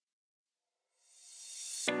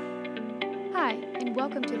Hi, and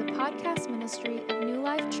welcome to the podcast ministry of New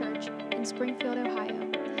Life Church in Springfield, Ohio.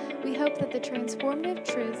 We hope that the transformative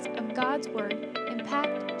truths of God's Word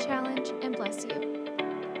impact, challenge, and bless you.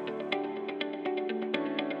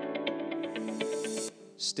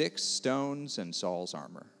 Sticks, stones, and Saul's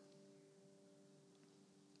armor.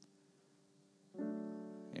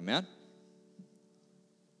 Amen?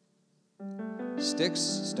 Sticks,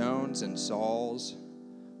 stones, and Saul's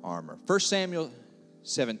armor. 1 Samuel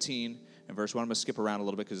 17 and verse 1. I'm going to skip around a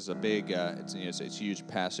little bit because it's a big, it's a huge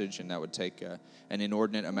passage, and that would take an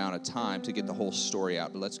inordinate amount of time to get the whole story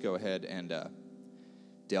out. But let's go ahead and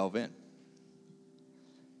delve in.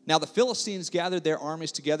 Now the Philistines gathered their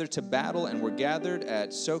armies together to battle and were gathered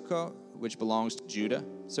at Socoh, which belongs to Judah.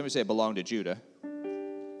 Somebody say it belonged to Judah.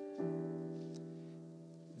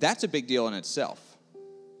 That's a big deal in itself.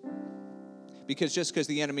 Because just because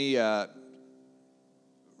the enemy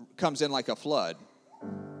comes in like a flood,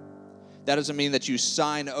 that doesn't mean that you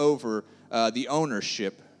sign over the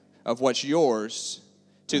ownership of what's yours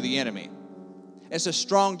to the enemy. It's a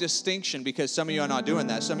strong distinction because some of you are not doing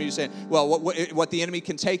that. Some of you say, well, what the enemy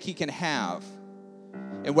can take, he can have.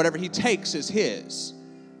 And whatever he takes is his.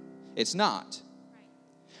 It's not.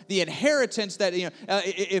 The inheritance that,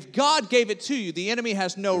 if God gave it to you, the enemy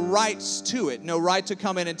has no rights to it, no right to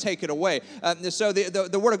come in and take it away. So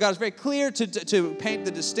the Word of God is very clear to paint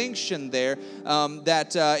the distinction there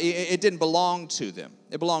that it didn't belong to them.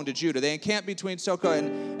 It belonged to Judah. They encamped between Socoh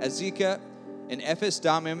and Azekah and Ephes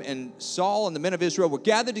Dammim, and Saul and the men of Israel were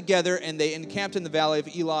gathered together, and they encamped in the valley of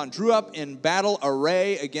Elah and drew up in battle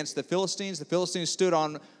array against the Philistines. The Philistines stood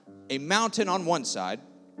on a mountain on one side,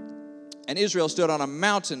 and Israel stood on a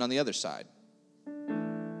mountain on the other side,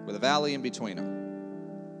 with a valley in between them.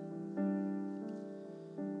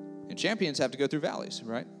 And champions have to go through valleys,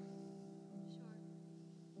 right? Sure.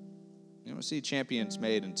 You don't see champions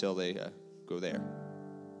made until they go there.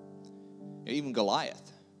 Even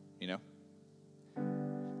Goliath,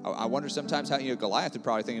 I wonder sometimes how, Goliath would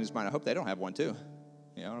probably think in his mind, I hope they don't have one too.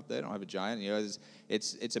 If they don't have a giant,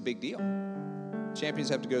 it's a big deal. Champions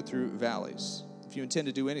have to go through valleys. If you intend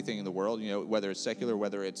to do anything in the world, whether it's secular,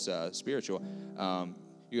 whether it's spiritual,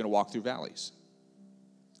 you're going to walk through valleys.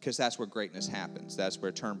 Because that's where greatness happens. That's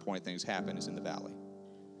where turn point things happen, is in the valley.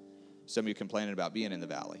 Some of you complaining about being in the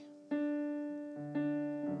valley.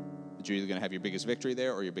 But you're either going to have your biggest victory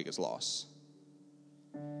there or your biggest loss.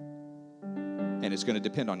 And it's going to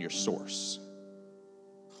depend on your source.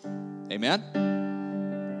 Amen?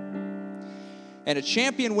 And a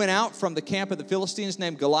champion went out from the camp of the Philistines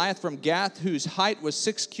named Goliath from Gath, whose height was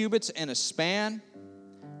 6 cubits and a span.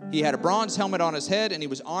 He had a bronze helmet on his head, and he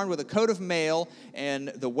was armed with a coat of mail, and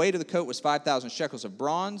the weight of the coat was 5,000 shekels of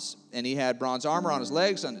bronze. And he had bronze armor on his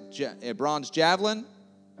legs, and a bronze javelin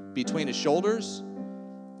between his shoulders.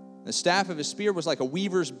 The staff of his spear was like a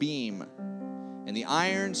weaver's beam, and the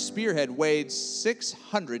iron spearhead weighed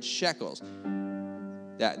 600 shekels.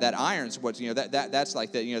 That iron's what's that's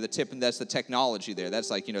like the tip, and that's the technology there.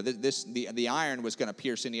 That's like the iron was going to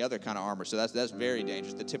pierce any other kind of armor, so that's very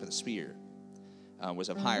dangerous. The tip of the spear was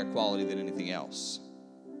of higher quality than anything else.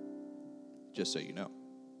 Just so you know.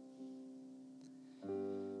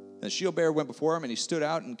 And the shield bearer went before him, and he stood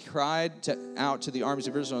out and cried out to the armies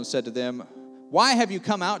of Israel and said to them, "Why have you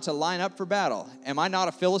come out to line up for battle? Am I not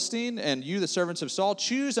a Philistine, and you the servants of Saul?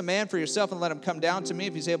 Choose a man for yourself and let him come down to me.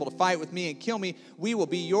 If he's able to fight with me and kill me, we will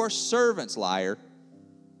be your servants," liar.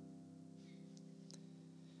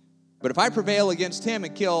 "But if I prevail against him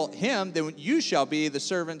and kill him, then you shall be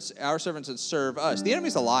our servants that serve us." The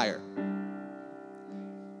enemy's a liar.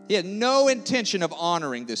 He had no intention of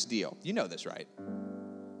honoring this deal. You know this, right?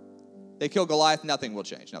 They kill Goliath, nothing will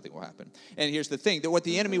change, nothing will happen. And here's the thing, that what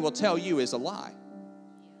the enemy will tell you is a lie.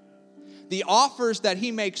 The offers that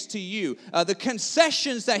he makes to you, the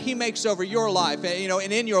concessions that he makes over your life,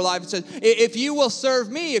 and in your life, it says, if you will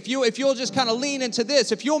serve me, if you'll just kind of lean into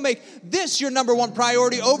this, if you'll make this your number one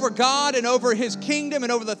priority over God and over his kingdom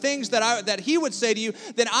and over the things that he would say to you,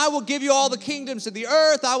 then I will give you all the kingdoms of the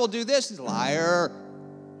earth. I will do this. He's a liar.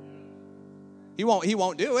 He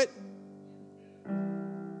won't do it.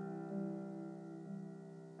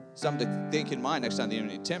 Something to think in mind next time the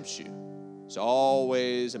enemy tempts you. It's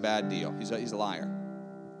always a bad deal. He's a liar.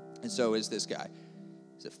 And so is this guy.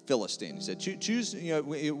 He's a Philistine. He said, choose,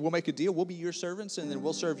 we'll make a deal. We'll be your servants, and then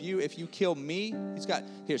we'll serve you if you kill me.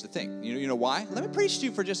 Here's the thing. You know why? Let me preach to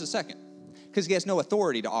you for just a second. Because he has no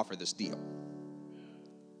authority to offer this deal.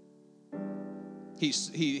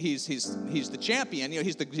 He's the champion.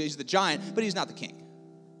 He's the giant, but he's not the king.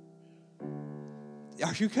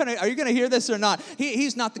 Are you gonna hear this or not?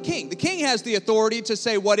 He's not the king. The king has the authority to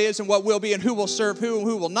say what is and what will be and who will serve who and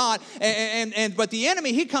who will not. But the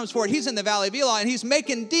enemy, he comes forward. He's in the valley of Elah, and he's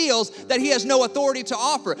making deals that he has no authority to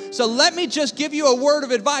offer. So let me just give you a word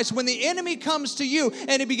of advice. When the enemy comes to you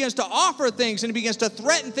and he begins to offer things and he begins to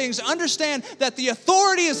threaten things, understand that the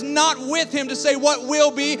authority is not with him to say what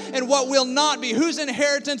will be and what will not be, whose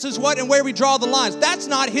inheritance is what and where we draw the lines. That's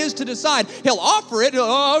not his to decide. He'll offer it.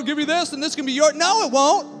 Oh, I'll give you this and this can be yours. No, it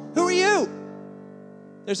won't. Who are you?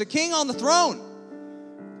 There's a king on the throne,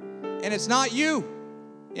 and it's not you.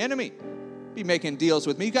 The enemy be making deals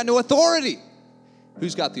with me. You got no authority.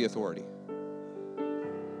 Who's got the authority?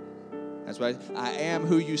 That's why I am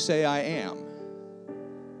who you say I am,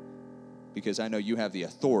 because I know you have the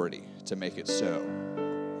authority to make it so.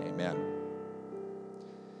 Amen.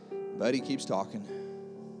 But he keeps talking.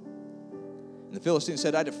 And the Philistine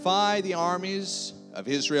said, I defy the armies of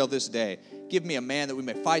Israel this day. Give me a man that we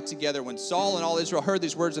may fight together. When Saul and all Israel heard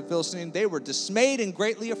these words of the Philistine, they were dismayed and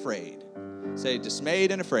greatly afraid. Say,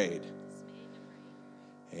 dismayed and afraid.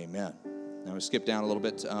 Amen. Now we skip down a little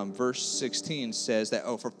bit. Verse 16 says that,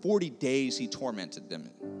 for 40 days he tormented them.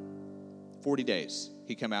 40 days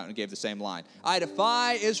he came out and gave the same line. I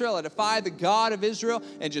defy Israel. I defy the God of Israel,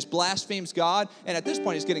 and just blasphemes God. And at this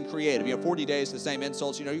point, he's getting creative. 40 days, the same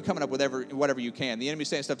insults. You're coming up with whatever you can. The enemy's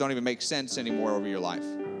saying stuff don't even make sense anymore over your life.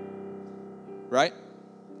 Right?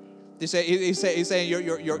 He's saying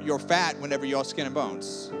you're fat whenever you're all skin and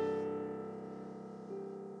bones.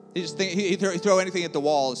 He throw anything at the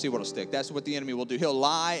wall and see what'll stick. That's what the enemy will do. He'll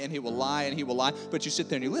lie and he will lie and he will lie. But you sit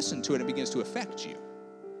there and you listen to it and it begins to affect you.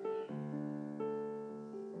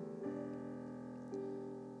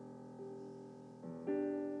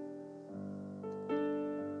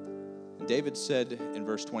 And David said in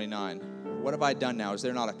verse 29, what have I done now? Is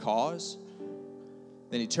there not a cause?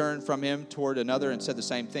 Then he turned from him toward another and said the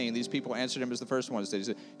same thing. And these people answered him as the first ones did. He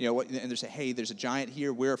said, and they say, hey, there's a giant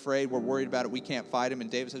here. We're afraid. We're worried about it. We can't fight him.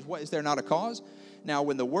 And David says, what, is there not a cause? Now,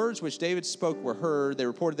 when the words which David spoke were heard, they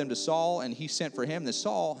reported them to Saul, and he sent for him.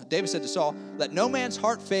 David said to Saul, let no man's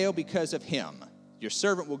heart fail because of him. Your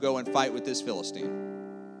servant will go and fight with this Philistine.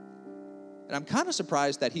 And I'm kind of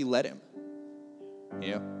surprised that he let him,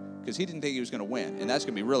 because he didn't think he was going to win. And that's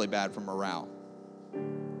going to be really bad for morale.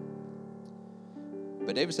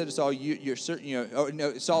 But David said to Saul, you're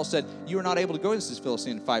certain, Saul said, you are not able to go against this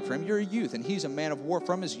Philistine and fight for him. You're a youth, and he's a man of war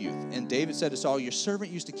from his youth. And David said to Saul, your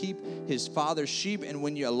servant used to keep his father's sheep, and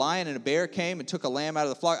when a lion and a bear came and took a lamb out of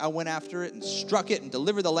the flock, I went after it and struck it and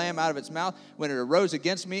delivered the lamb out of its mouth. When it arose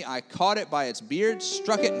against me, I caught it by its beard,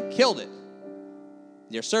 struck it, and killed it.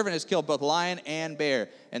 Your servant has killed both lion and bear,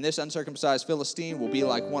 and this uncircumcised Philistine will be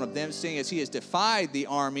like one of them, seeing as he has defied the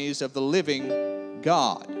armies of the living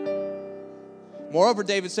God. Moreover,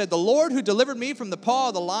 David said, the Lord who delivered me from the paw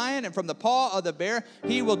of the lion and from the paw of the bear,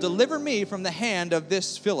 he will deliver me from the hand of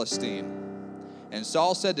this Philistine. And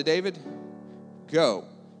Saul said to David, go,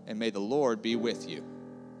 and may the Lord be with you.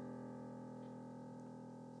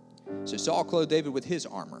 So Saul clothed David with his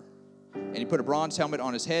armor, and he put a bronze helmet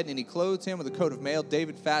on his head, and he clothed him with a coat of mail.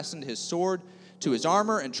 David fastened his sword to his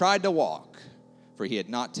armor and tried to walk, for he had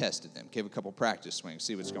not tested them. Give a couple practice swings,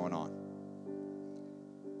 see what's going on.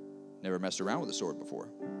 Never messed around with a sword before.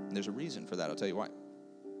 And there's a reason for that. I'll tell you why.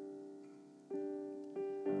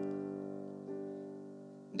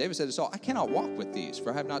 And David said to Saul, I cannot walk with these,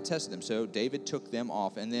 for I have not tested them. So David took them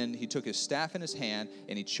off, and then he took his staff in his hand,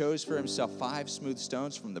 and he chose for himself 5 smooth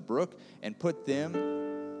stones from the brook, and put them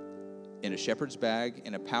in a shepherd's bag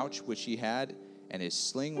in a pouch which he had, and his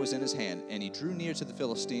sling was in his hand. And he drew near to the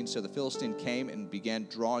Philistine. So the Philistine came and began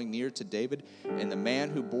drawing near to David, and the man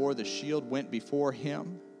who bore the shield went before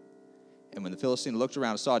him. And when the Philistine looked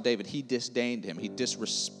around and saw David, he disdained him. He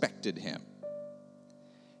disrespected him.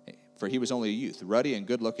 For he was only a youth, ruddy and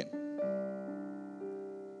good looking.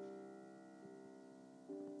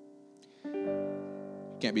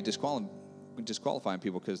 You can't be disqualifying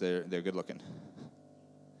people because they're good looking.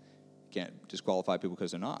 You can't disqualify people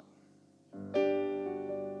because they're not.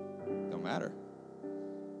 Don't matter.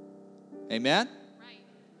 Amen? Right.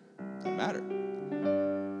 Don't matter.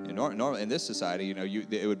 Normally in this society,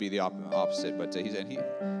 it would be the opposite. But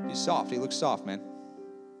he's soft. He looks soft, man.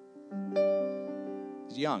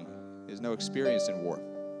 He's young. He has no experience in war.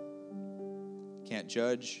 Can't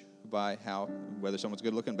judge by whether someone's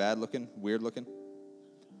good looking, bad looking, weird looking.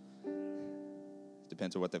 It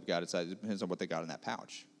depends on what they've got inside. It depends on what they got in that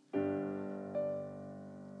pouch.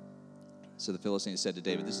 So the Philistine said to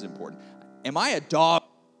David, this is important. Am I a dog?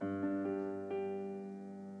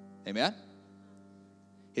 Amen?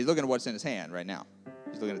 He's looking at what's in his hand right now.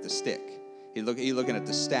 He's looking at the stick. He's looking at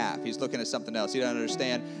the staff. He's looking at something else. He doesn't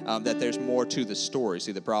understand that there's more to the story.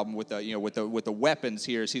 See, the problem with the weapons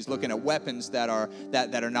here is he's looking at weapons that are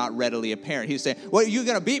not readily apparent. He's saying, "What, you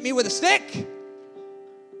going to beat me with a stick?"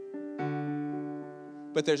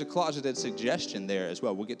 But there's a closeted suggestion there as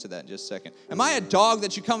well. We'll get to that in just a second. Am I a dog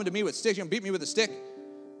that you come to me with sticks? You're going to beat me with a stick?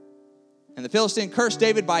 And the Philistine cursed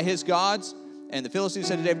David by his gods. And the Philistine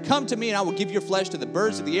said to David, "Come to me, and I will give your flesh to the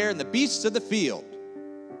birds of the air and the beasts of the field."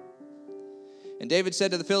 And David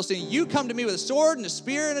said to the Philistine, "You come to me with a sword and a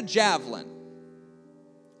spear and a javelin.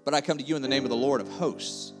 But I come to you in the name of the Lord of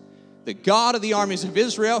hosts, the God of the armies of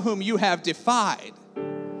Israel, whom you have defied.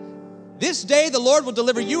 This day the Lord will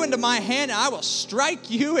deliver you into my hand, and I will strike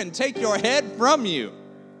you and take your head from you."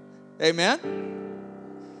 Amen?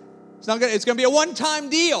 It's going to be a one-time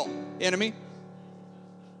deal, enemy.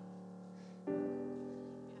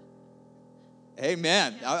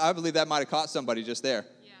 Amen. I believe that might have caught somebody just there.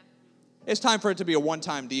 Yeah. It's time for it to be a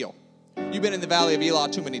one-time deal. You've been in the valley of Elah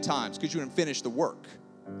too many times because you didn't finish the work.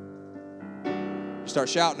 You start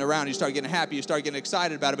shouting around, you start getting happy, you start getting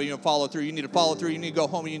excited about it, but you don't follow through. You need to follow through. You need to go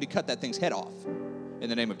home, and you need to cut that thing's head off in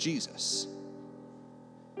the name of Jesus.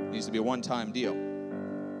 It needs to be a one-time deal.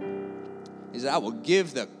 He said, "I will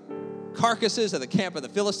give the carcasses of the camp of the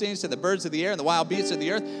Philistines to the birds of the air and the wild beasts of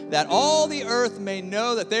the earth, that all the earth may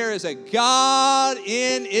know that there is a God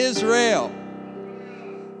in Israel.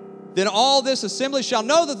 Then all this assembly shall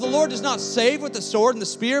know that the Lord does not save with the sword and the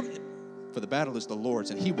spear, for the battle is the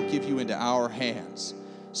Lord's, and he will give you into our hands."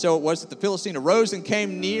 So it was that the Philistine arose and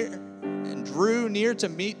came near and drew near to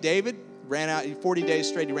meet David. Ran out 40 days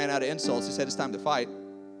straight. He ran out of insults. He said, "It's time to fight."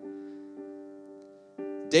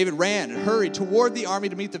 David ran and hurried toward the army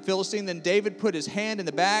to meet the Philistine. Then David put his hand in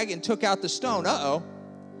the bag and took out the stone. Uh-oh,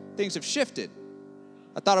 things have shifted.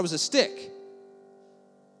 I thought it was a stick.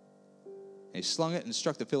 And he slung it and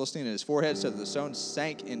struck the Philistine in his forehead, so that the stone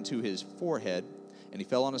sank into his forehead, and he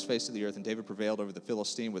fell on his face to the earth. And David prevailed over the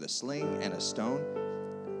Philistine with a sling and a stone,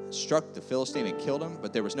 struck the Philistine and killed him.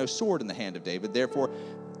 But there was no sword in the hand of David. Therefore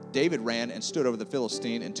David ran and stood over the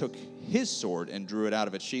Philistine and took his sword and drew it out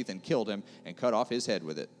of its sheath and killed him and cut off his head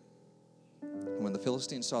with it. And when the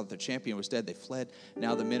Philistines saw that their champion was dead, they fled.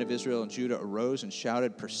 Now the men of Israel and Judah arose and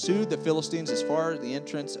shouted, pursued the Philistines as far as the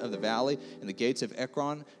entrance of the valley and the gates of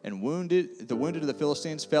Ekron, and the wounded of the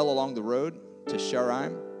Philistines fell along the road to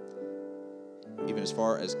Shaaraim, even as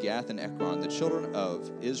far as Gath and Ekron. The children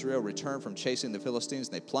of Israel returned from chasing the Philistines,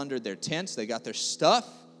 and they plundered their tents. They got their stuff.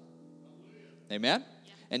 Amen?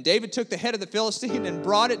 Yeah. And David took the head of the Philistine and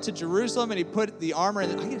brought it to Jerusalem, and he put the armor in.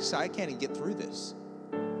 I can't even get through this.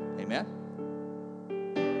 Amen?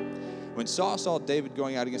 When Saul saw David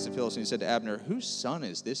going out against the Philistines, he said to Abner, whose son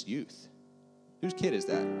is this youth? Whose kid is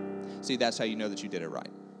that? See, that's how you know that you did it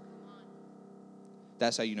right.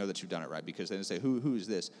 That's how you know that you've done it right, because then they say, who is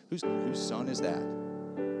this? Whose son is that?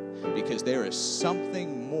 Because there is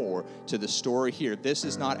something more to the story here. This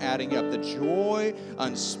is not adding up. The joy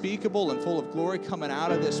unspeakable and full of glory coming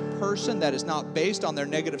out of this person that is not based on their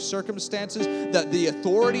negative circumstances, the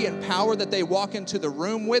authority and power that they walk into the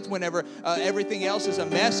room with whenever everything else is a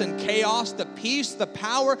mess and chaos, the peace, the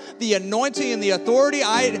power, the anointing, and the authority.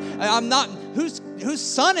 I'm not, whose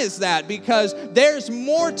son is that? Because there's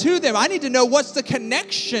more to them. I need to know what's the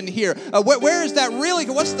connection here. Where is that really?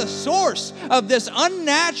 What's the source of this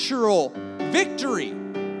unnatural victory?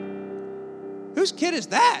 Whose kid is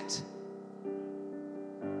that?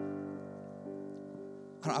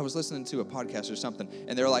 I was listening to a podcast or something,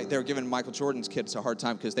 and they were giving Michael Jordan's kids a hard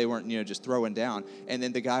time because they weren't, just throwing down. And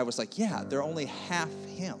then the guy was like, yeah, they're only half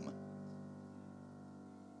him.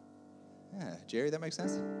 Yeah, Jerry, that makes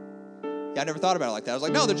sense? Yeah, I never thought about it like that. I was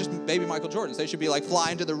like, no, they're just baby Michael Jordans. They should be like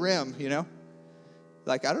flying to the rim,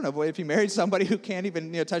 Like, I don't know, boy, if you married somebody who can't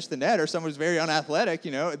even, touch the net, or someone who's very unathletic,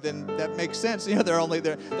 then that makes sense. They're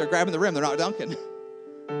grabbing the rim. They're not dunking.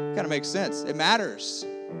 Kind of makes sense. It matters.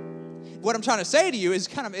 What I'm trying to say to you is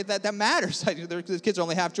that matters. The kids are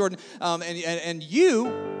only half Jordan. And you,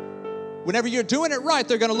 whenever you're doing it right,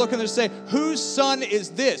 they're going to look and they'll say, whose son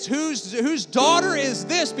is this? Whose daughter is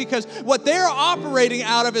this? Because what they're operating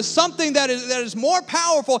out of is something that is more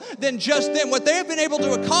powerful than just them. What they have been able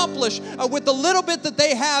to accomplish with the little bit that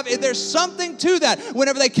they have, there's something to that.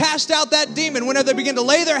 Whenever they cast out that demon, whenever they begin to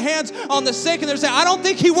lay their hands on the sick and they're saying, I don't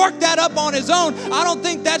think he worked that up on his own. I don't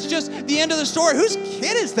think that's just the end of the story. Whose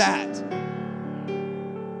kid is that?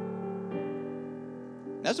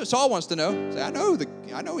 That's what Saul wants to know. Say,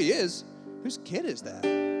 I know he is. Whose kid is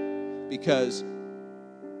that? Because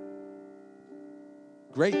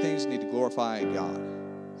great things need to glorify God.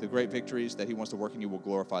 The great victories that he wants to work in you will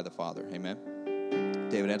glorify the Father. Amen?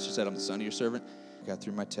 David answered, said, I'm the son of your servant. I got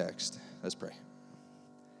through my text. Let's pray.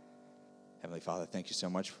 Heavenly Father, thank you so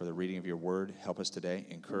much for the reading of your word. Help us today.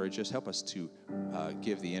 Encourage us. Help us to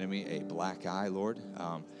give the enemy a black eye, Lord,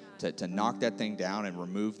 to knock that thing down and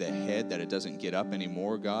remove the head, that it doesn't get up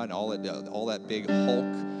anymore, God. All that big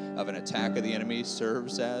hulk of an attack of the enemy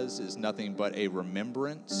serves as is nothing but a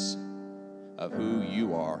remembrance of who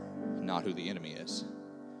you are, not who the enemy is.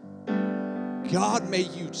 God, may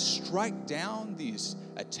you strike down these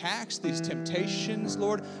attacks, these temptations,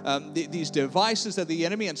 Lord, these devices of the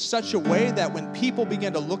enemy in such a way that when people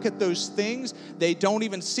begin to look at those things, they don't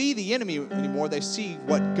even see the enemy anymore. They see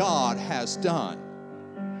what God has done.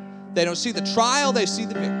 They don't see the trial, they see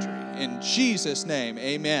the victory. In Jesus' name,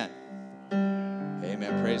 amen.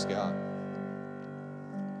 Amen. Praise God.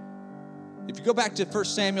 If you go back to 1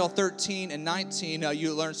 Samuel 13 and 19,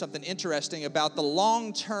 you learn something interesting about the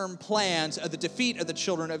long-term plans of the defeat of the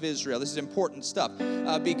children of Israel. This is important stuff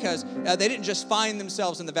because they didn't just find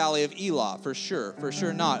themselves in the valley of Elah, for sure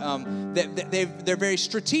not. They're very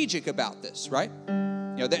strategic about this, right?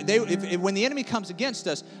 You know, when the enemy comes against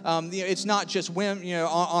us, it's not just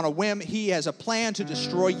on a whim. He has a plan to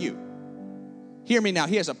destroy you. Hear me now.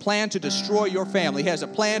 He has a plan to destroy your family. He has a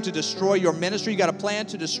plan to destroy your ministry. You got a plan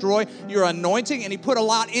to destroy your anointing, and he put a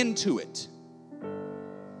lot into it.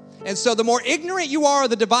 And so the more ignorant you are of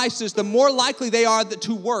the devices, the more likely they are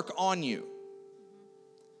to work on you.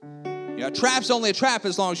 You know, a trap's only a trap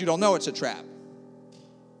as long as you don't know it's a trap.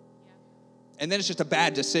 And then it's just a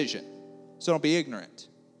bad decision. So don't be ignorant.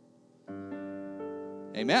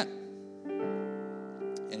 Amen.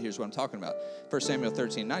 And here's what I'm talking about. 1 Samuel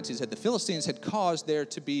 13:19 said, the Philistines had caused there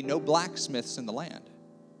to be no blacksmiths in the land.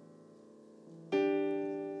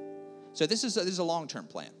 So this is a long-term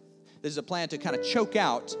plan. This is a plan to kind of choke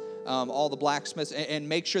out all the blacksmiths and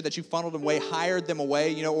make sure that you funneled them away, hired them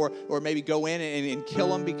away, or maybe go in and kill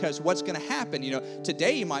them, because what's going to happen,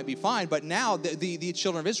 today you might be fine, but now the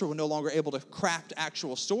children of Israel were no longer able to craft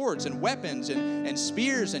actual swords and weapons and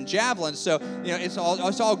spears and javelins. So, it's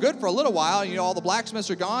all good for a little while. All the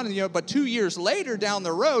blacksmiths are gone, but 2 years later down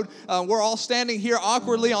the road, we're all standing here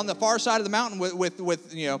awkwardly on the far side of the mountain with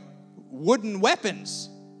wooden weapons,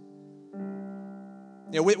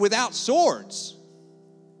 without swords.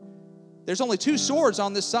 There's only 2 swords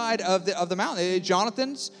on this side of the mountain,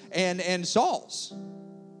 Jonathan's and Saul's.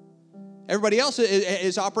 Everybody else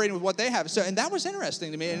is operating with what they have. And that was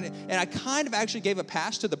interesting to me. And I kind of actually gave a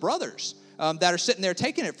pass to the brothers that are sitting there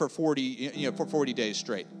taking it for 40 days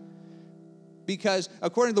straight. Because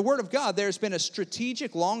according to the Word of God, there's been a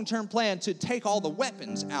strategic long-term plan to take all the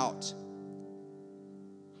weapons out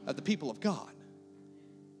of the people of God.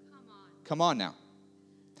 Come on now.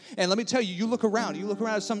 And let me tell you, you look around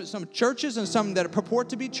at some churches and some that purport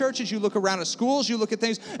to be churches, you look around at schools, you look at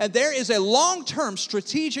things, and there is a long-term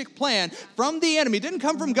strategic plan from the enemy. It didn't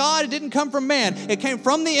come from God, it didn't come from man. It came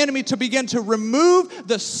from the enemy to begin to remove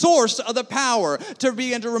the source of the power, to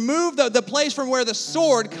begin to remove the place from where the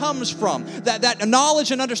sword comes from, that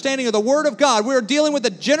knowledge and understanding of the Word of God. We're dealing with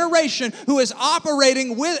a generation who is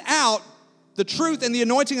operating without the truth and the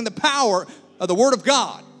anointing and the power of the Word of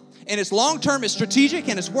God. And it's long-term, it's strategic,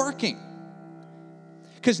 and it's working.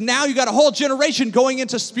 Because now you got a whole generation going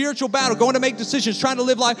into spiritual battle, going to make decisions, trying to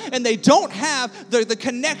live life, and they don't have the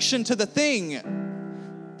connection to the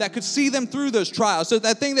thing that could see them through those trials. So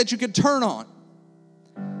that thing that you could turn on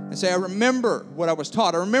and say, I remember what I was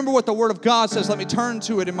taught. I remember what the Word of God says. Let me turn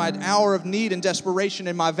to it in my hour of need and desperation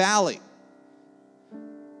in my valley.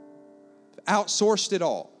 Outsourced it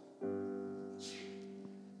all.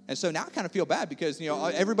 And so now I kind of feel bad because,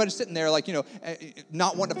 everybody's sitting there like,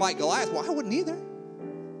 not wanting to fight Goliath. Well, I wouldn't either.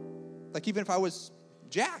 Like, even if I was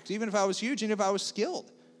jacked, even if I was huge, even if I was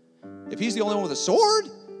skilled. If he's the only one with a sword,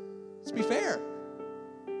 let's be fair.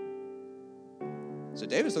 So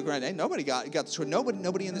David's looking around, hey, nobody got the sword.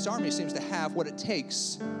 Nobody in this army seems to have what it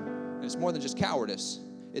takes. And it's more than just cowardice.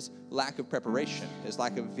 It's lack of preparation. It's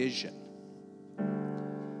lack of vision.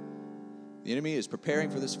 The enemy is preparing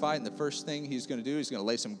for this fight, and the first thing he's going to do, he's going to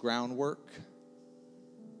lay some groundwork.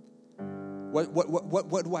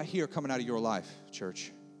 What do I hear coming out of your life,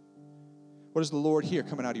 church? What does the Lord hear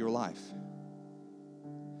coming out of your life?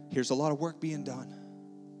 Here's a lot of work being done,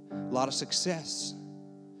 a lot of success,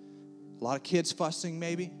 a lot of kids fussing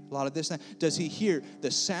maybe, a lot of this and that. Does he hear the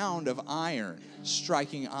sound of iron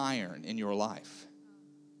striking iron in your life?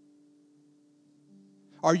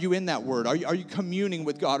 Are you in that word? Are you communing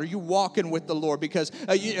with God? Are you walking with the Lord? Because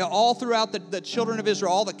all throughout the children of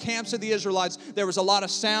Israel, all the camps of the Israelites, there was a lot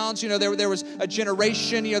of sounds. There was a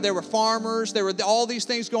generation. There were farmers. There were all these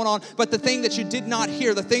things going on. But the thing that you did not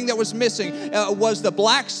hear, the thing that was missing, was the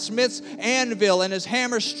blacksmith's anvil and his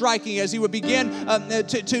hammer striking as he would begin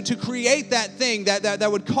to create that thing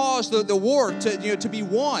that would cause the war to be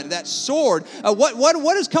won. That sword.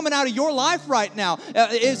 What is coming out of your life right now?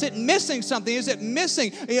 Is it missing something? Is it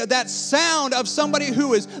missing that sound of somebody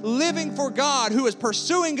who is living for God, who is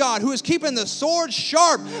pursuing God, who is keeping the sword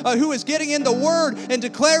sharp, who is getting in the Word and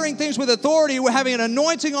declaring things with authority, who are having an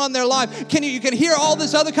anointing on their life? You can hear all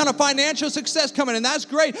this other kind of financial success coming, and that's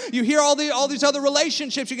great. You hear all these other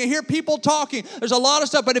relationships. You can hear people talking. There's a lot of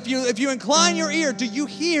stuff, but if you incline your ear, do you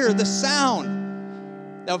hear the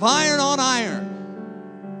sound of iron on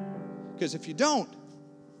iron? Because if you don't,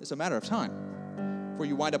 it's a matter of time before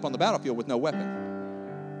you wind up on the battlefield with no weapon.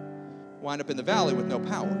 Wind up in the valley with no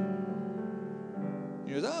power.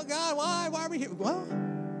 You go, oh God, why are we here? Well,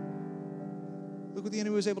 look what the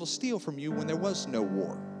enemy was able to steal from you when there was no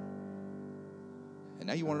war. And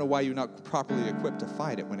now you want to know why you're not properly equipped to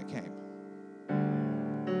fight it when it came.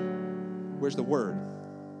 Where's the word?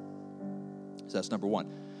 So that's number one.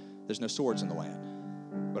 There's no swords in the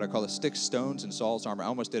land. What I call the sticks, stones, and Saul's armor. I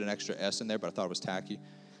almost did an extra S in there, but I thought it was tacky.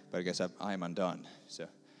 But I guess I am undone. So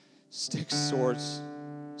sticks, swords,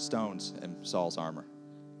 stones, and Saul's armor.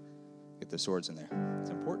 Get the swords in there. It's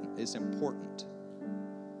important. It's important.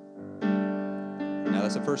 Now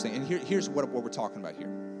that's the first thing. And here's what we're talking about here.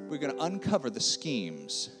 We're going to uncover the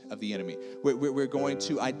schemes of the enemy. We're going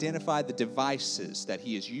to identify the devices that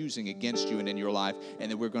he is using against you and in your life,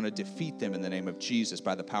 and then we're going to defeat them in the name of Jesus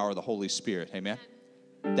by the power of the Holy Spirit. Amen?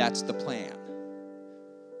 That's the plan.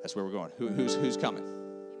 That's where we're going. Who's coming?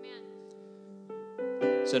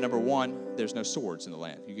 So number one, there's no swords in the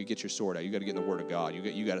land. You could get your sword out. You got to get in the Word of God.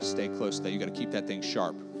 You got to stay close to that. You got to keep that thing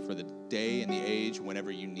sharp for the day and the age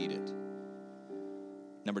whenever you need it.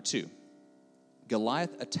 Number two,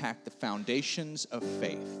 Goliath attacked the foundations of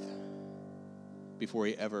faith before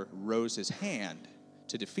he ever rose his hand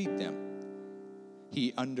to defeat them.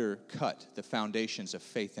 He undercut the foundations of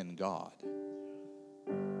faith in God.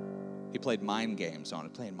 He played mind games on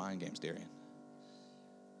it. Playing mind games, Darian.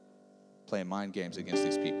 Playing mind games against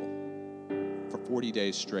these people for 40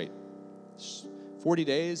 days straight. 40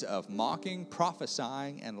 days of mocking,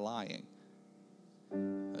 prophesying, and lying.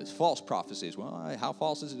 It's false prophecies. Well, how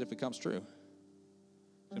false is it if it comes true?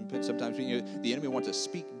 Sometimes the enemy wants to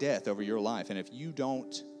speak death over your life, and if you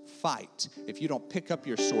don't fight, if you don't pick up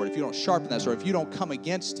your sword, if you don't sharpen that sword, if you don't come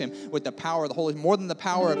against him with the power of the Holy, more than the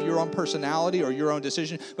power of your own personality or your own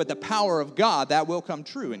decision, but the power of God, that will come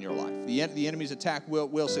true in your life. The enemy's attack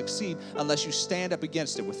will succeed unless you stand up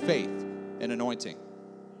against it with faith and anointing.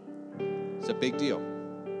 It's a big deal.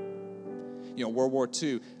 World War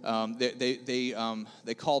II,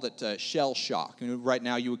 they called it shell shock. Right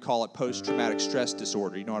now, you would call it post-traumatic stress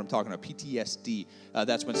disorder. You know what I'm talking about? PTSD.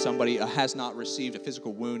 That's when somebody has not received a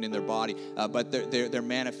physical wound in their body, but they're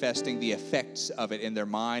manifesting the effects of it in their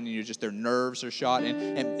mind, and their nerves are shot.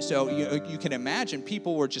 And so you can imagine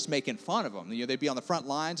people were just making fun of them. They'd be on the front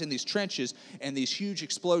lines in these trenches, and these huge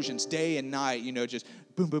explosions day and night. Just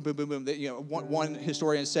boom, boom, boom, boom, boom. One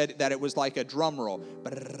historian said that it was like a drum roll.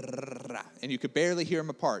 And you could barely hear them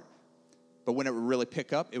apart. But when it would really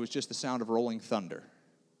pick up, it was just the sound of rolling thunder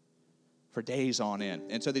for days on end.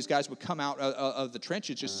 And so these guys would come out of the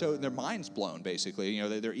trenches just so their minds blown, basically.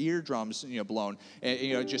 Their eardrums, blown,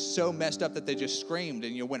 and just so messed up that they just screamed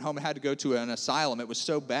and went home and had to go to an asylum. It was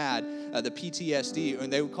so bad, the PTSD,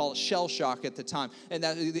 and they would call it shell shock at the time. And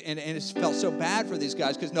it felt so bad for these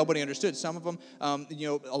guys because nobody understood. Some of them,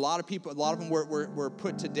 a lot of them were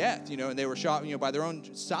put to death, and they were shot, by their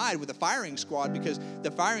own side with a firing squad because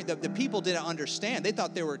the people didn't understand. They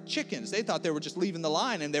thought they were chickens. They thought they were just leaving the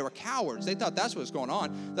line, and they were cowards. They thought that's what's going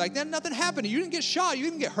on. They're like, nothing happened. You didn't get shot. You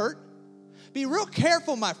didn't get hurt. Be real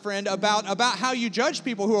careful, my friend, about how you judge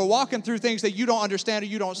people who are walking through things that you don't understand or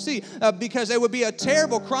you don't see, because it would be a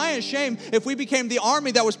terrible crying shame if we became the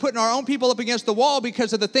army that was putting our own people up against the wall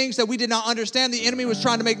because of the things that we did not understand the enemy was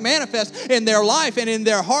trying to make manifest in their life and in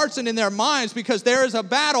their hearts and in their minds, because there is a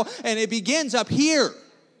battle and it begins up here.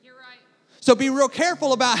 You're right. So be real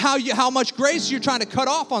careful about how much grace you're trying to cut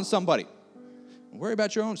off on somebody. Worry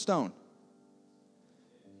about your own stone.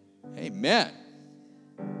 Amen.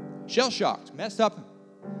 Shell-shocked, messed up.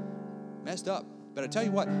 But I tell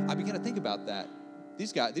you what, I began to think about that.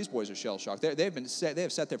 These boys are shell-shocked. They have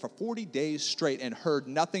sat there for 40 days straight and heard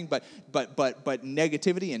nothing but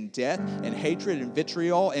negativity and death and hatred and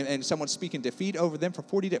vitriol and someone speaking defeat over them for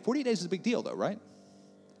 40 days. 40 days is a big deal, though, right?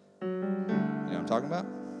 talking about?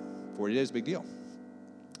 40 days is a big deal.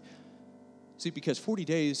 See, because 40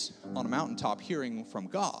 days on a mountaintop hearing from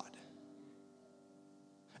God,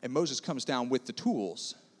 and Moses comes down with the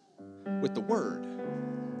tools, with the word,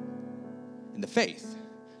 and the faith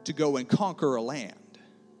to go and conquer a land.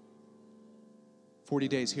 40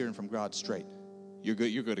 days hearing from God straight. You're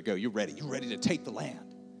good to go. You're ready. You're ready to take the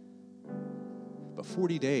land. But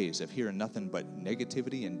 40 days of hearing nothing but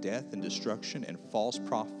negativity and death and destruction and false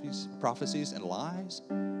prophecies and lies,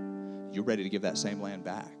 you're ready to give that same land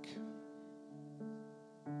back.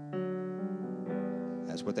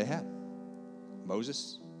 That's what they had.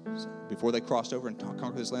 Moses, before they crossed over and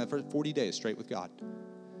conquered this land, first 40 days straight with God.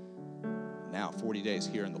 Now 40 days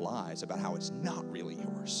hearing the lies about how it's not really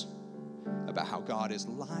yours, about how God is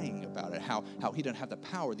lying about it, how he doesn't have the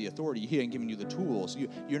power, the authority. He ain't giving you the tools.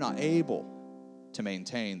 You're not able to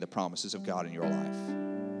maintain the promises of God in your life.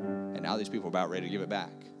 And now these people are about ready to give it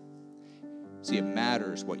back. See, it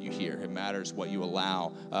matters what you hear. It matters what you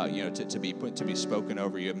allow, to be spoken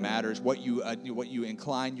over you. It matters what you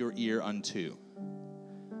incline your ear unto.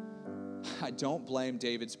 I don't blame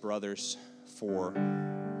David's brothers for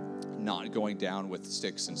not going down with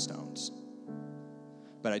sticks and stones,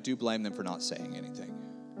 but I do blame them for not saying anything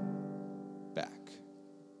back.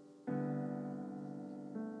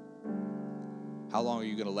 How long are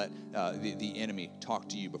you going to let the enemy talk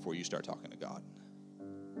to you before you start talking to God?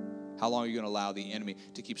 How long are you going to allow the enemy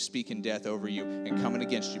to keep speaking death over you and coming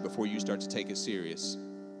against you before you start to take it serious?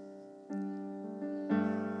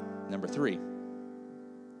 Number 3,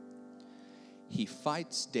 he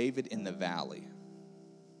fights David in the valley.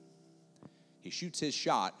 He shoots his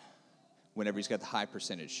shot whenever he's got the high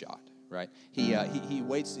percentage shot, right? He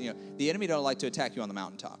waits. The enemy don't like to attack you on the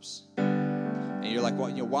mountaintops. And you're like, well,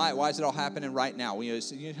 why is it all happening right now? You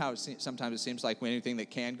know how sometimes it seems like when anything that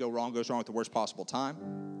can go wrong goes wrong at the worst possible time?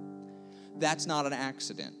 That's not an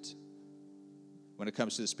accident when it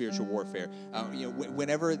comes to the spiritual warfare.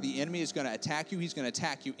 Whenever the enemy is going to attack you, he's going to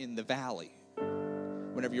attack you in the valley.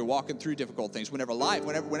 Whenever you're walking through difficult things,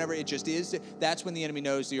 whenever it just is, that's when the enemy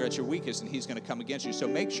knows you're at your weakest and he's going to come against you. So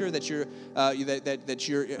make sure that you're that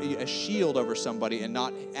you're a shield over somebody and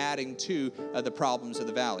not adding to the problems of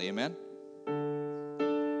the valley. Amen?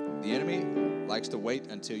 The enemy likes to wait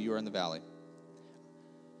until you're in the valley.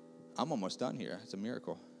 I'm almost done here. It's a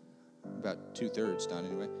miracle. About 2/3 done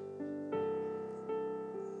anyway.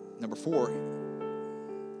 Number 4,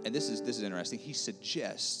 and this is interesting. He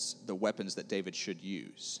suggests the weapons that David should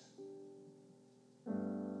use.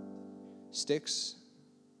 Sticks,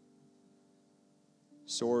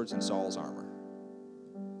 swords, and Saul's armor.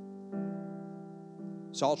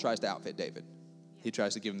 Saul tries to outfit David. He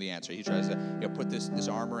tries to give him the answer. He tries to put this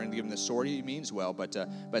armor and give him the sword. He means well,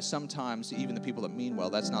 but sometimes even the people that mean well,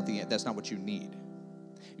 that's not what you need.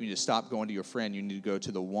 You need to stop going to your friend. You need to go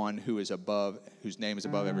to the one whose name is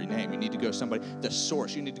above every name. You need to go to somebody, the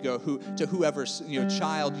source. You need to go to whoever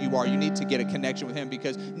child you are. You need to get a connection with him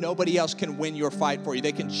because nobody else can win your fight for you.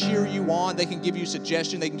 They can cheer you on. They can give you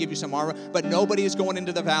suggestion. They can give you some armor, but nobody is going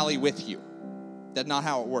into the valley with you. That's not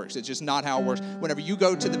how it works. It's just not how it works. Whenever you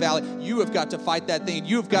go to the valley, you have got to fight that thing.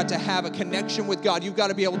 You've got to have a connection with God. You've got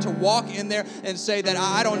to be able to walk in there and say that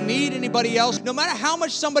I don't need anybody else. No matter how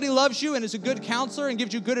much somebody loves you and is a good counselor and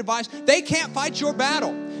gives you good advice, they can't fight your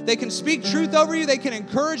battle. They can speak truth over you. They can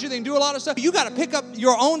encourage you. They can do a lot of stuff. You got to pick up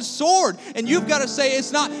your own sword and you've got to say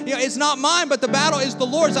it's not mine, but the battle is the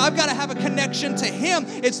Lord's. I've got to have a connection to Him.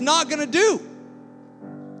 It's not going to do.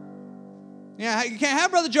 Yeah, you can't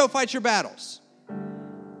have Brother Joe fight your battles.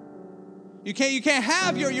 You can't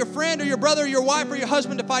have your friend or your brother or your wife or your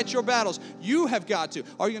husband to fight your battles. You have got to.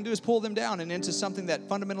 All you're going to do is pull them down and into something that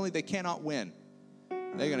fundamentally they cannot win.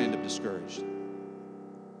 They're going to end up discouraged.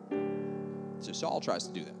 So Saul tries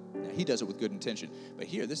to do that. Now, he does it with good intention. But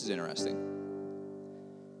here, this is interesting.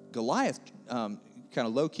 Goliath kind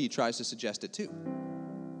of low-key tries to suggest it too.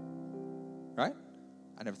 Right?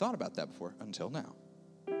 I never thought about that before until now.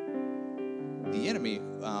 The enemy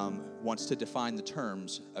wants to define the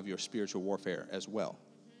terms of your spiritual warfare as well.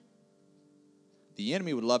 The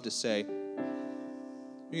enemy would love to say,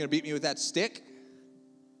 you're going to beat me with that stick?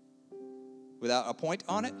 Without a point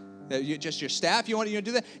on it? Just your staff, you want to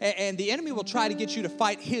do that? And the enemy will try to get you to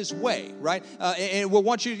fight his way, right? And will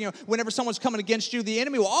want you, whenever someone's coming against you, the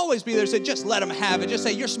enemy will always be there to say, just let them have it. Just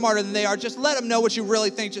say, you're smarter than they are. Just let them know what you really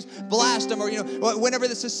think. Just blast them. Or, whenever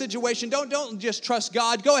this is a situation, don't just trust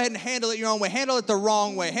God. Go ahead and handle it your own way. Handle it the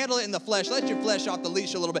wrong way. Handle it in the flesh. Let your flesh off the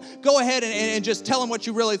leash a little bit. Go ahead and just tell them what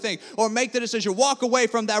you really think. Or make the decision. Walk away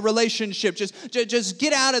from that relationship. Just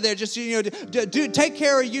get out of there. Just, take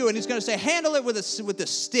care of you. And he's going to say, handle it with a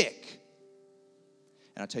stick.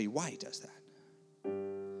 And I'll tell you why he does that.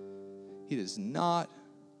 He does not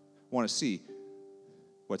want to see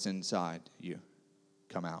what's inside you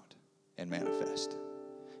come out and manifest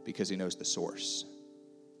because he knows the source.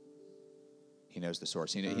 He knows the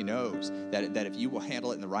source. He knows that if you will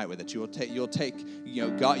handle it in the right way, that you'll take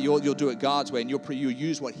God, you'll do it God's way, and you'll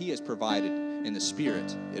use what He has provided in the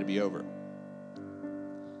Spirit. It'll be over.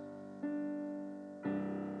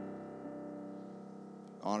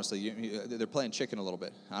 Honestly, they're playing chicken a little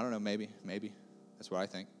bit. I don't know. Maybe that's what I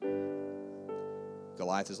think.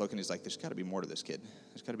 Goliath is looking. He's like, "There's got to be more to this kid.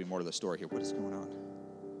 There's got to be more to the story here. What is going on?"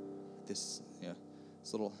 This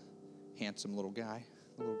little handsome little guy.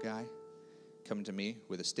 Coming to me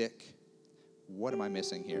with a stick. What am I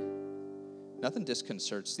missing here? Nothing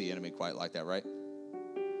disconcerts the enemy quite like that, right?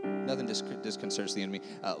 Nothing disconcerts the enemy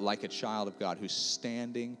like a child of God who's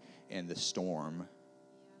standing in the storm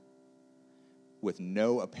with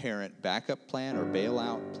no apparent backup plan or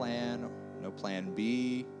bailout plan, no plan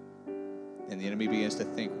B, and the enemy begins to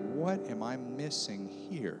think, what am I missing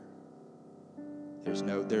here? There's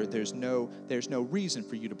no reason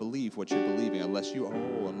for you to believe what you're believing unless you're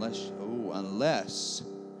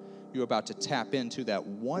about to tap into that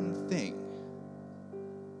one thing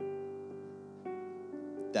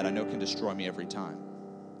that I know can destroy me every time.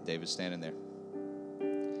 David's standing there.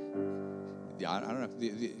 Yeah, I don't know.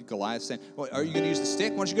 Goliath's saying, well, are you going to use the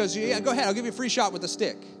stick? Why don't you go? Yeah, go ahead. I'll give you a free shot with the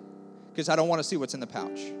stick because I don't want to see what's in the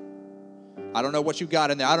pouch. I don't know what you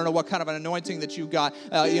got in there. I don't know what kind of an anointing that you got,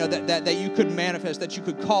 that you could manifest, that you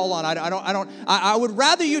could call on. I would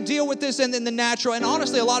rather you deal with this in the natural. And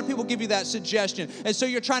honestly, a lot of people give you that suggestion. And so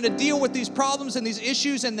you're trying to deal with these problems and these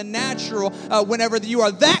issues in the natural whenever you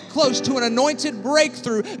are that close to an anointed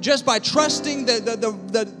breakthrough just by trusting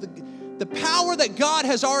the power that God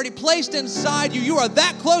has already placed inside you. You are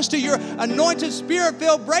that close to your anointed,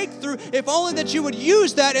 Spirit-filled breakthrough. If only that you would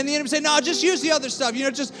use that, and the enemy say, no, just use the other stuff.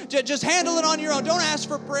 Just handle it on your own. Don't ask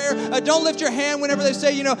for prayer. Don't lift your hand whenever they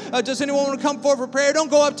say, does anyone want to come forward for prayer?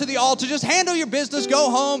 Don't go up to the altar. Just handle your business.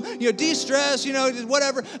 Go home. De-stress.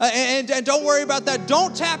 Whatever. And don't worry about that.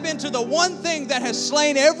 Don't tap into the one thing that has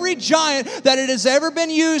slain every giant that it has ever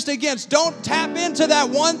been used against. Don't tap into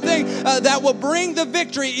that one thing that will bring the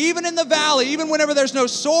victory, even in the valley, even whenever there's no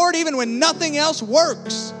sword, even when nothing else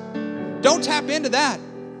works. Don't tap into that.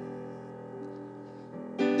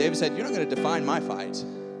 David said, you're not going to define my fight.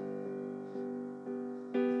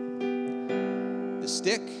 The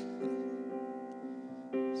stick,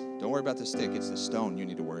 don't worry about the stick. It's the stone you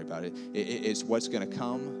need to worry about. It's what's going to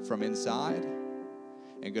come from inside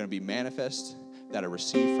and going to be manifest that I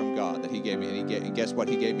received from God that He gave me. And guess what?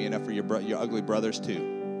 He gave me enough for your ugly brothers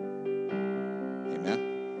too. Amen.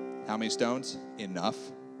 How many stones? Enough.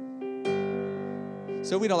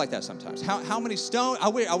 So we don't like that sometimes. How many stones? I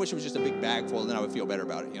wish it was just a big bag full, and then I would feel better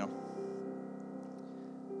about it,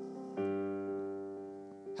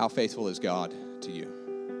 How faithful is God to you?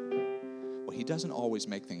 Well, He doesn't always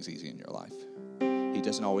make things easy in your life. He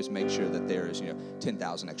doesn't always make sure that there is,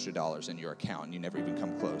 $10,000 extra in your account, and you never even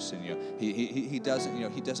come close. And He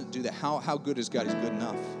doesn't, He doesn't do that. How good is God? He's good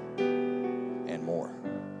enough, and more.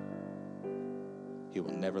 He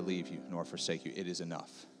will never leave you nor forsake you. It is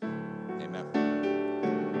enough. Amen.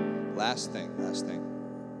 Last thing.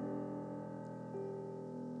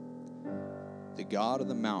 The God of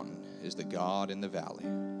the mountain is the God in the valley.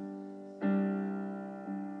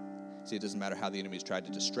 See, it doesn't matter how the enemy's tried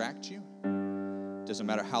to distract you. It doesn't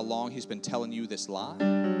matter how long he's been telling you this lie.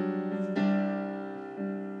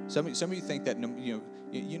 Some of you think that,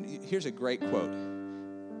 here's a great quote.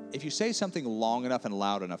 If you say something long enough and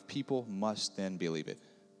loud enough, people must then believe it.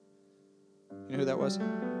 You know who that was?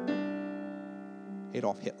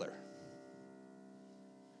 Adolf Hitler.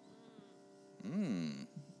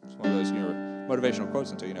 It's one of those motivational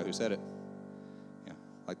quotes until you know who said it. Yeah,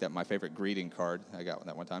 like that, my favorite greeting card I got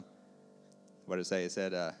that one time. What did it say? It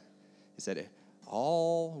said,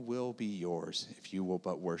 all will be yours if you will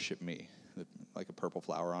but worship me. Like a purple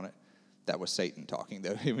flower on it. That was Satan talking,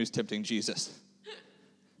 though. He was tempting Jesus.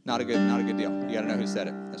 Not a good deal. You got to know who said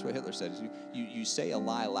it. That's what Hitler said. You say a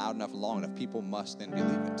lie loud enough, long enough, people must then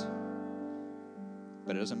believe it.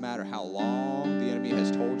 But it doesn't matter how long the enemy has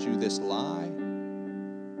told you this lie.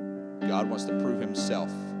 God wants to prove Himself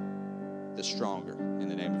the stronger in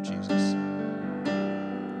the name of Jesus.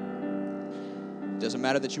 It doesn't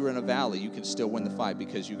matter that you were in a valley. You can still win the fight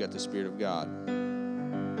because you got the Spirit of God.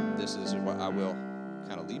 This is what I will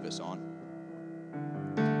kind of leave us on.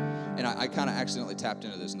 And I kind of accidentally tapped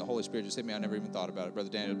into this, and the Holy Spirit just hit me. I never even thought about it. Brother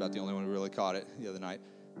Daniel was about the only one who really caught it the other night.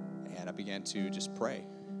 And I began to just pray,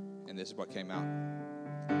 and this is what came out.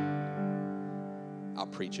 I'll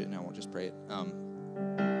preach it, and I won't just pray it.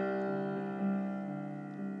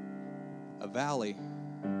 valley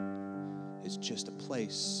is just a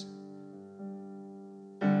place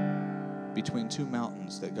between two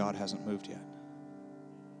mountains that God hasn't moved yet.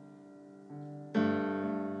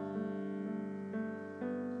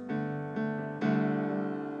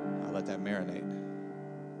 I'll let that marinate.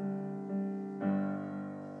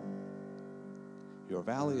 Your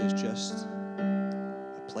valley is just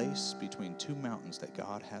a place between two mountains that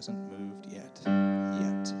God hasn't moved yet.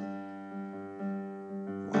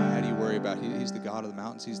 Why do you worry about He's the God of the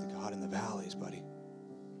mountains, He's the God in the valleys, buddy.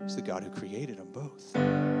 He's the God who created them both.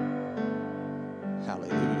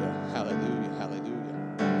 Hallelujah, hallelujah, hallelujah.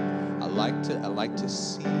 I like to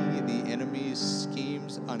see the enemy's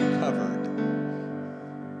schemes uncovered.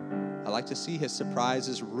 I like to see his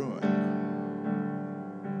surprises ruined.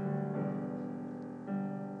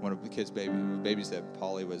 One of the kids' babies that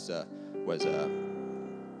Polly was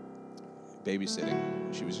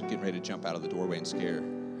babysitting, she was getting ready to jump out of the doorway and scare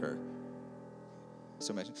her.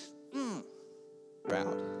 So much,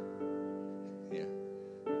 proud.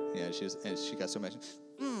 Yeah, she got so much.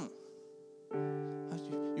 You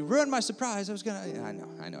ruined my surprise. I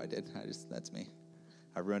know I did. That's me.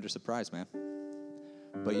 I ruined her surprise, man.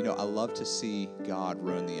 But I love to see God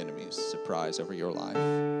ruin the enemy's surprise over your life.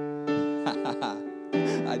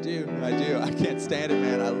 I do. I can't stand it,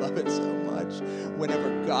 man. I love it so much.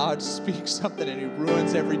 Whenever God speaks something and He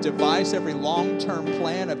ruins every device, every long-term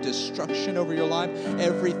plan of destruction over your life,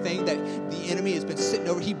 everything that the enemy has been sitting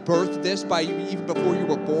over. He birthed this by you even before you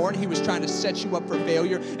were born. He was trying to set you up for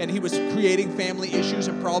failure, and he was creating family issues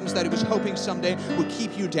and problems that he was hoping someday would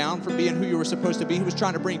keep you down from being who you were supposed to be. He was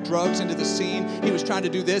trying to bring drugs into the scene. He was trying to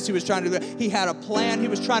do this. He was trying to do that. He had a plan. He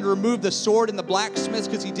was trying to remove the sword and the blacksmiths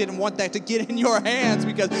because he didn't want that to get in your hands,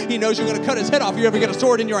 because he knows you're going to cut his head off if you ever get a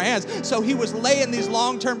sword in your hands. So he was laying these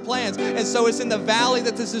long-term plans. And so it's in the valley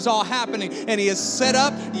that this is all happening. And he has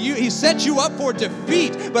he set you up for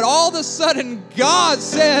defeat. But all of a sudden, God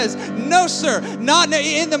says, no, sir, not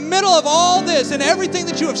in the middle of all this and everything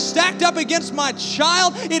that you have stacked up against my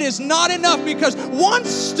child, it is not enough, because one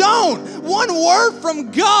stone, one word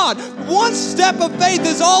from God, one step of faith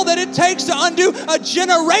is all that it takes to undo a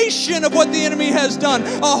generation of what the enemy has done.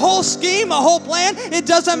 A whole scheme, a whole plan, it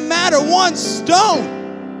doesn't matter. One stone.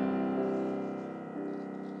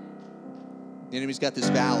 The enemy's got this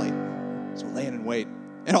valley. So we're laying in wait.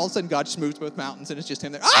 And all of a sudden, God just moves both mountains, and it's just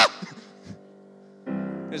him there. Ah!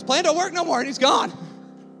 And his plan don't work no more, and he's gone.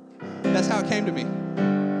 And that's how it came to me.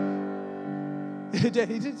 He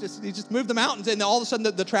just moved the mountains, and all of a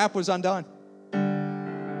sudden, the trap was undone.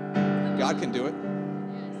 God can do it.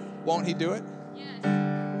 Yes. Won't he do it? Yes.